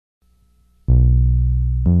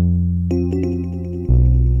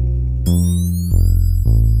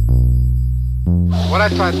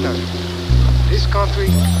what I try to tell you. This country,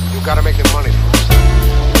 you gotta make the money first.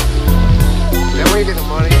 Then when you get the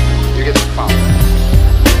money, you get the power.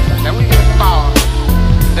 Then when you get the power,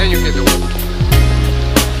 then you get the work.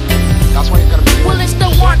 That's why you gotta be. Well, it's the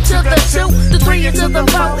 1 to the 2, the 3 to the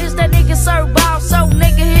 4. It's that nigga serve ball, so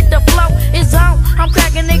nigga hit the flow. It's on. I'm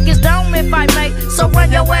cracking niggas dome if I may. So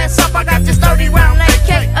run your ass up. I got this 30 round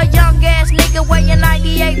AK. A young ass nigga weighing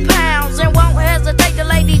 98 pounds and won't hesitate to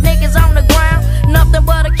lay these niggas on the ground. Nothing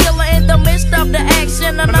but a killer in the midst of the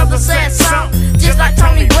action. Another sad song, just like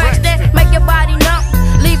Tony Braxton. Make your body numb,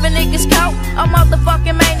 leaving niggas cold. A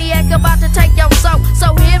motherfucking maniac about to take your soul.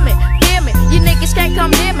 So hear me, you niggas can't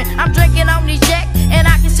come near me. I'm drinking on these jack and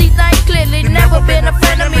I can see things clearly. Never been a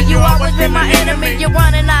friend of me, you always been my enemy. You're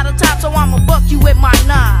running out of time, so I'ma buck you with my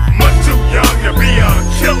 9. Much too young to be a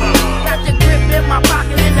killer. Got the grip in my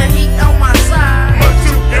pocket and the heat on my side. Much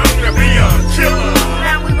too young to be a killer.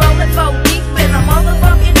 Now we rolling 4 deep in a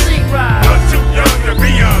motherfucking G-Ride. Much too young to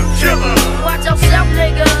be a killer. Watch yourself,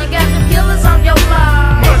 nigga, you got them killers on your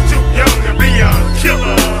line. Much too young to be a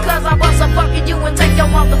killer. Cause I bust a fucking you and take your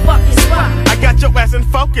motherfucking spot. I got your ass in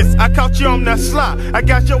focus, I caught you on the slot. I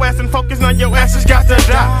got your ass in focus, now your ass has got to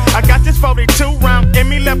die. I got this 42 round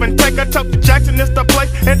M11, take a talk to Jackson, it's the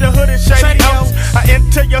place, and the hood is shady Oaks. I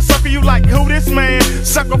enter your circle, you like, who this man?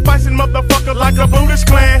 Sacrificing motherfucker like a Buddhist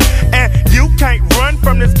clan. And you can't run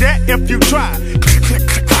from this debt if you try.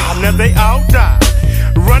 Now they all die.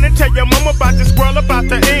 Run and tell your mama about this world about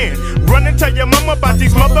to end. Run and tell your mama about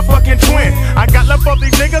these motherfucking twins. I got love for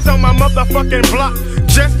these niggas on my motherfucking block.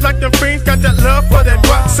 Just like them fiends got that love for that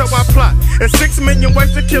rock. So I plot, it's 6 million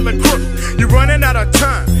ways to kill a crook. You running out of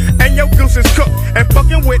time, and your goose is cooked. And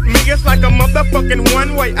fucking with me, it's like a motherfucking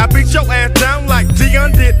one-way. I beat your ass down like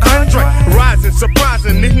Dion did Andre. Rising,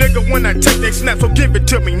 surprising, these niggas when I take their snaps. So give it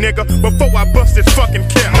to me, nigga, before I bust this fucking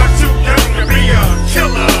cap. Much too young to be a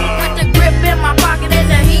killer. Got the grip in my pocket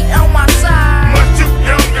and the heat on my side. Much too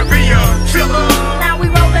young to be a killer. Now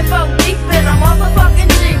we rolling 4 deep in a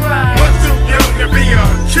motherfucking G-Ride. Much too young to be a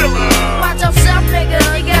killer. Watch yourself, nigga,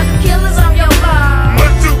 you got them killers on your line.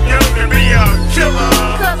 Much too young to be a killer.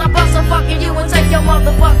 Cause I bust a fucking you and take your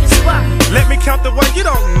motherfucking spot. Let me count the way, you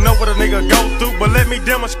don't know what a nigga go through, but let me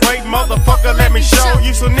demonstrate, motherfucker, let me show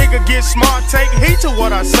you. So nigga get smart, take heed to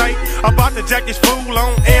what I say. About to jack his fool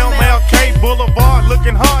on MLK Boulevard,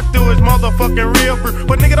 looking hard through his motherfucking real fruit.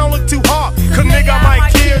 But nigga don't look too hard, cause nigga I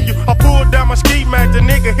might kill you. I pull down my ski mask, the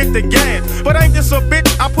nigga hit the gas. But ain't this a bitch,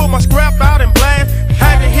 I pull my scrap out and blast.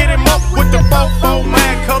 Had to hit him up with the 4-4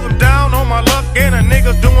 mag, cause I'm down on my luck and a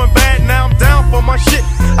nigga doing bad. Now I'm down for my shit.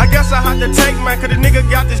 I guess I had to take man, cause the nigga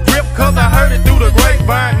got this grip, cause I heard it through the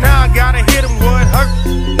grapevine. Now I gotta hit him where it hurt.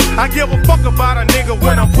 I give a fuck about a nigga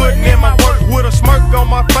when I'm putting in my work, with a smirk on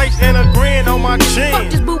my face and a grin on my chin. Fuck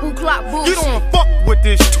this boo-boo clock bullshit. You don't fuck with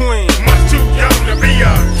this twin.